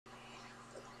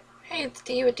It's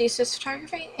Dee with Dee's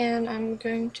Photography, and I'm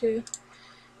going to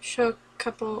show a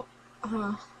couple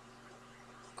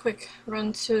quick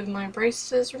runs through my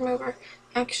braces remover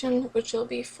action, which will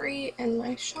be free in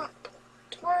my shop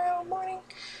tomorrow morning.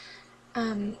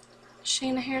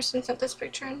 Shayna Harrison sent this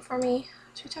picture in for me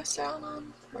to test it out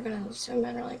on. We're going to zoom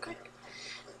in really quick,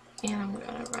 and I'm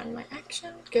going to run my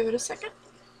action. Give it a second.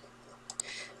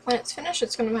 When it's finished,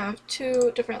 it's going to have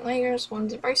two different layers.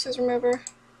 One's a braces remover,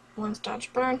 one's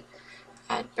dodge burn.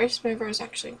 Brace remover is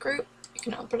actually a group. You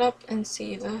can open it up and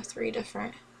see the three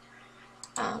different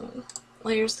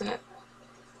layers that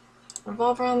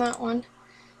revolve around that one.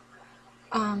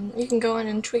 You can go in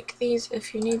and tweak these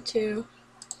if you need to.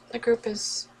 The group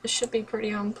it should be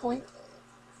pretty on point.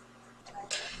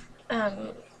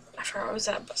 I forgot what was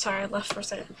that, but sorry, I left for a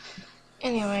second.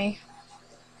 Anyway,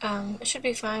 it should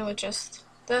be fine with just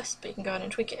this, but you can go in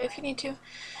and tweak it if you need to.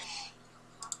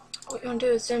 What you want to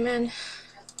do is zoom in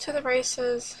to the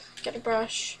braces, get a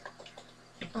brush,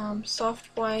 soft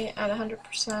white at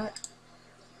 100%.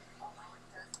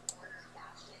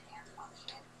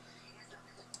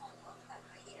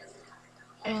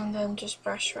 And then just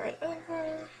brush right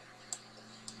over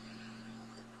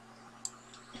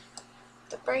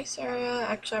the brace area.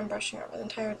 Actually, I'm brushing over the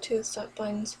entire tooth so it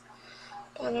blends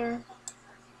better.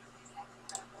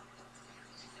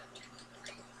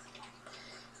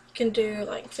 You can do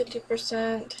like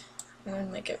 50% and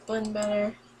then make it blend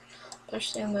better,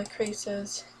 especially in the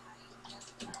creases.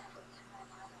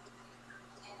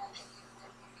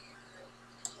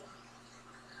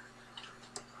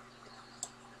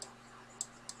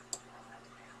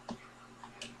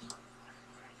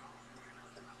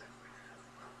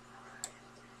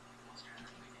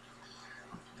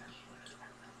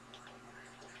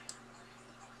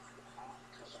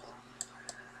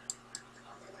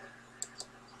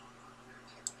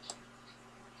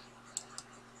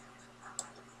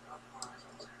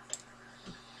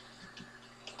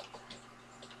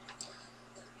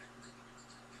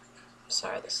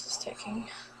 Sorry, this is taking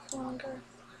longer.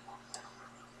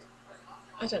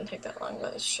 It didn't take that long,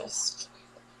 but it's just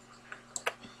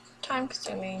time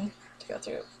consuming to go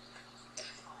through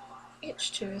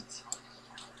each tooth.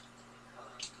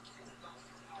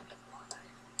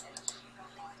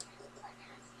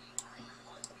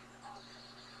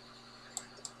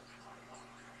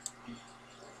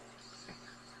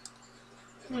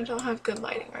 I don't have good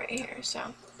lighting right here, so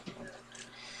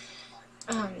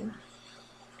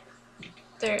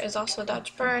there is also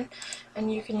dodge burn,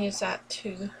 and you can use that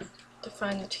to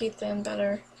define the teeth in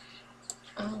better.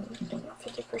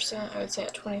 50%, I would say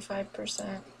at 25%.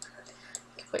 You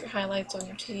can put your highlights on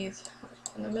your teeth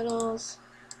in the middles,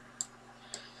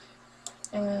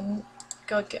 and then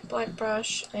go get black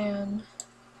brush and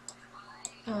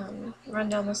run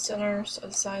down the centers of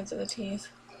the sides of the teeth,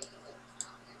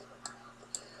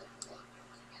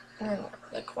 and then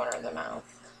the corner of the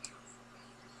mouth.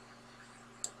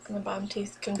 And the bottom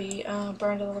teeth can be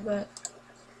burned a little bit.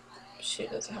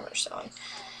 Shoot, doesn't have much showing,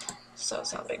 so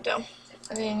it's not a big deal.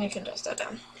 And then you can adjust that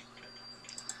down.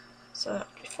 So that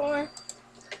was before,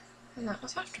 and that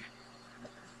was after.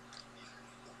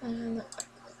 And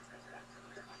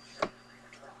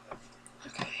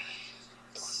okay,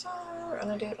 so we're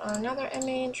gonna do it on another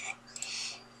image.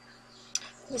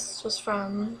 This was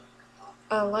from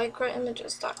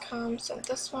lightgrowimages.com. Sent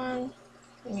this one.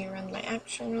 Let me run my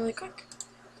action really quick.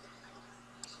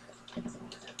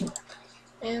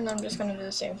 And I'm just going to do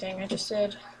the same thing I just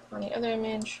did on the other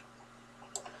image.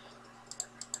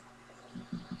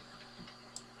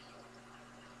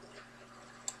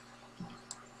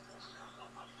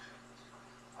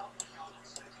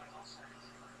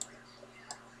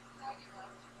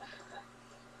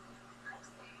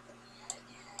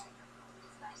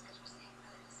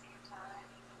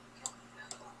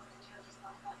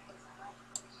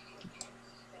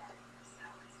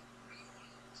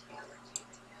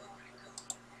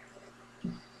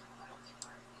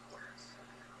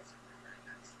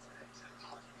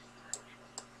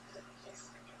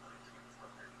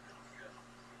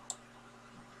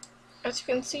 As you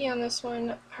can see on this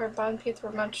one, her bottom teeth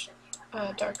were much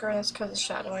darker, and that's because of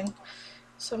shadowing.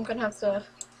 So I'm going to have to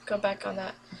go back on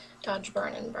that dodge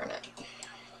burn and burn it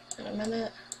in a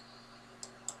minute.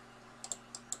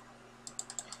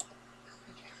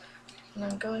 And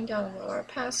I'm going down lower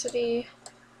opacity.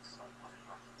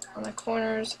 On the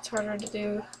corners, it's harder to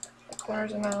do the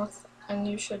corners of the mouth, and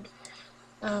you should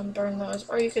burn those.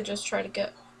 Or you could just try to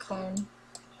get clone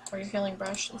or your healing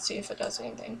brush and see if it does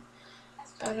anything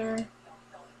better.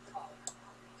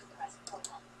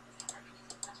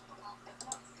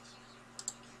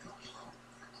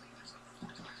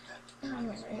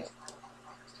 Alright.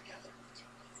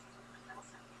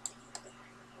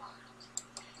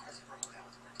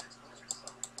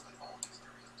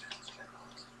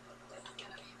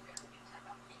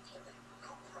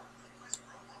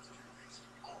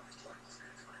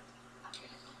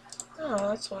 Oh,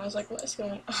 that's why I was like, what is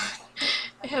going on?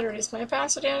 I had reduced my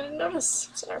opacity, I didn't notice.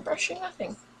 It's not brushing,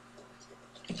 nothing.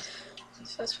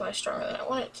 So that's why stronger than I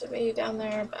want it to be down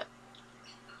there, but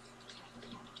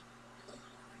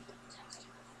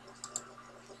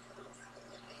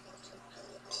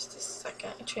just a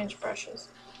second, I changed brushes.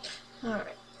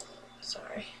 Alright,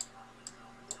 sorry.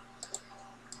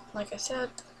 Like I said,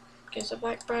 use a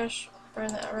black brush, burn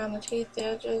that around the teeth, the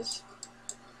edges.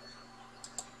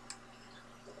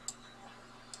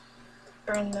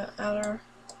 Burn the outer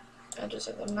edges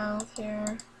of the mouth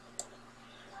here.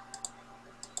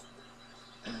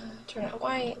 Turn it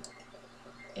white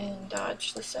and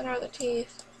dodge the center of the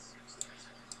teeth.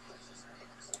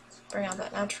 Bring out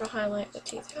that natural highlight the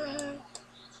teeth have.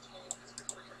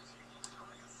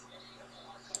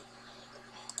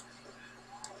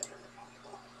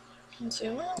 And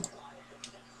zoom out.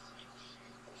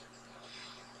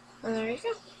 And there you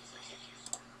go.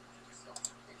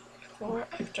 Before,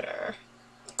 after.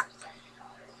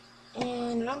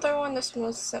 And another one, this one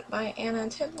was sent by Anna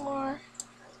Tidmore.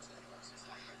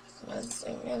 Let's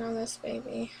zoom in on this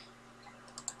baby.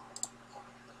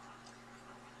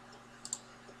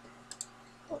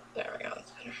 Oh, there we go,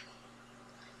 that's better.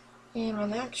 And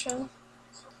run the action.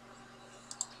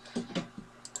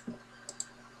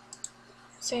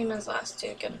 Same as last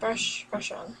two, get a brush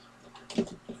on.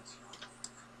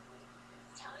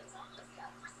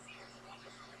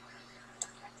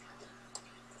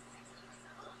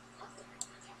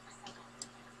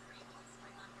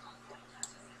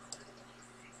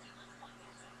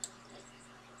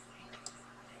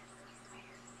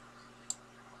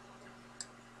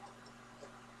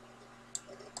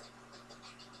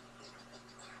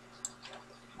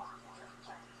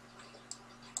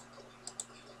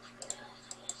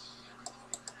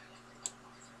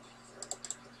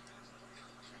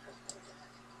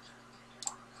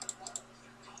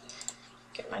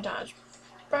 Get my Dodge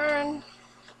Burn.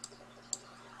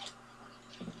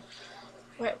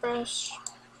 White brush,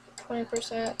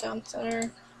 20% down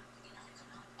center.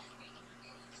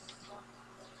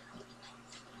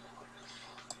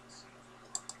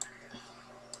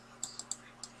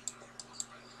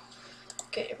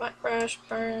 Get your black brush,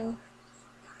 burn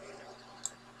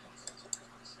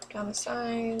down the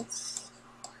sides.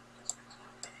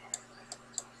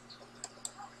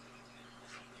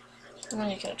 And then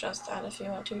you can adjust that if you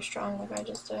want too strong like I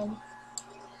just did.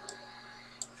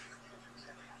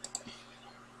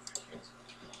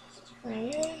 There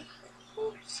you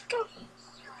go. Let's go.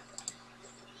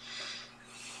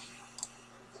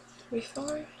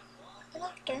 Before and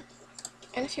after.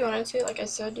 And if you wanted to, like I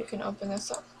said, you can open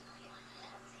this up.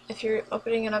 If you're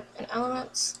opening it up in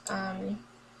Elements,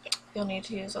 you'll need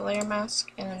to use a layer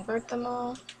mask and invert them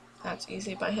all. That's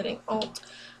easy by hitting Alt,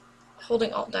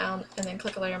 holding Alt down, and then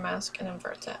click a layer mask and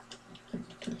invert it.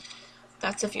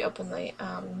 That's if you open the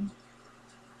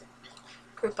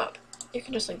group up. You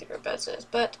can just leave the group as is,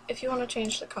 but if you want to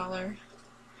change the color,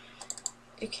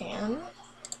 you can.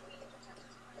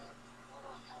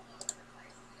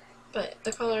 But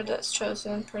the color that's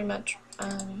chosen pretty much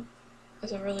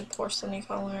is a really porcelainy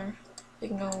color. You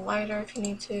can go lighter if you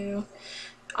need to.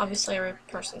 Obviously every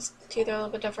person's teeth are a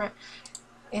little bit different.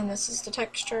 And this is the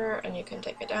texture, and you can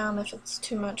take it down if it's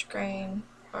too much grain,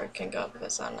 or it can go up if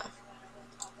it's not enough.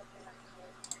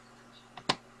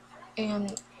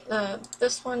 And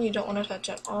this one you don't want to touch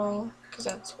at all, because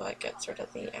that's what gets rid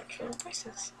of the actual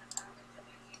braces.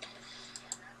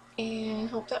 And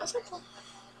hope that was helpful.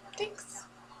 Thanks!